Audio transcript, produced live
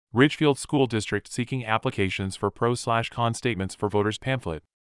Ridgefield School District seeking applications for pro/con statements for voters pamphlet.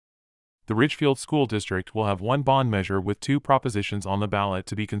 The Ridgefield School District will have one bond measure with two propositions on the ballot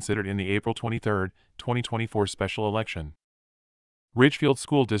to be considered in the April 23, 2024 special election. Ridgefield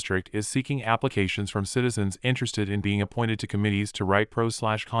School District is seeking applications from citizens interested in being appointed to committees to write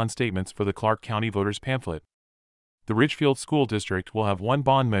pro/con statements for the Clark County voters pamphlet. The Ridgefield School District will have one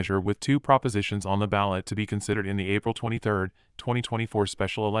bond measure with two propositions on the ballot to be considered in the April 23, 2024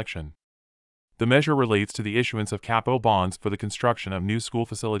 special election. The measure relates to the issuance of capital bonds for the construction of new school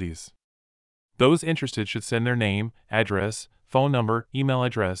facilities. Those interested should send their name, address, phone number, email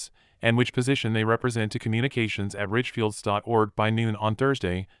address, and which position they represent to communications@ridgefields.org by noon on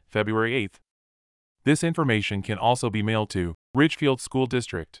Thursday, February 8. This information can also be mailed to Ridgefield School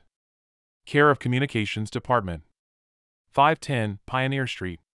District, care of Communications Department, 510 Pioneer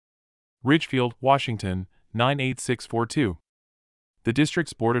Street, Ridgefield, Washington, 98642. The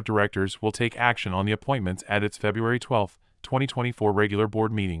district's board of directors will take action on the appointments at its February 12, 2024 regular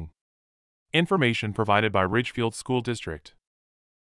board meeting. Information provided by Ridgefield School District.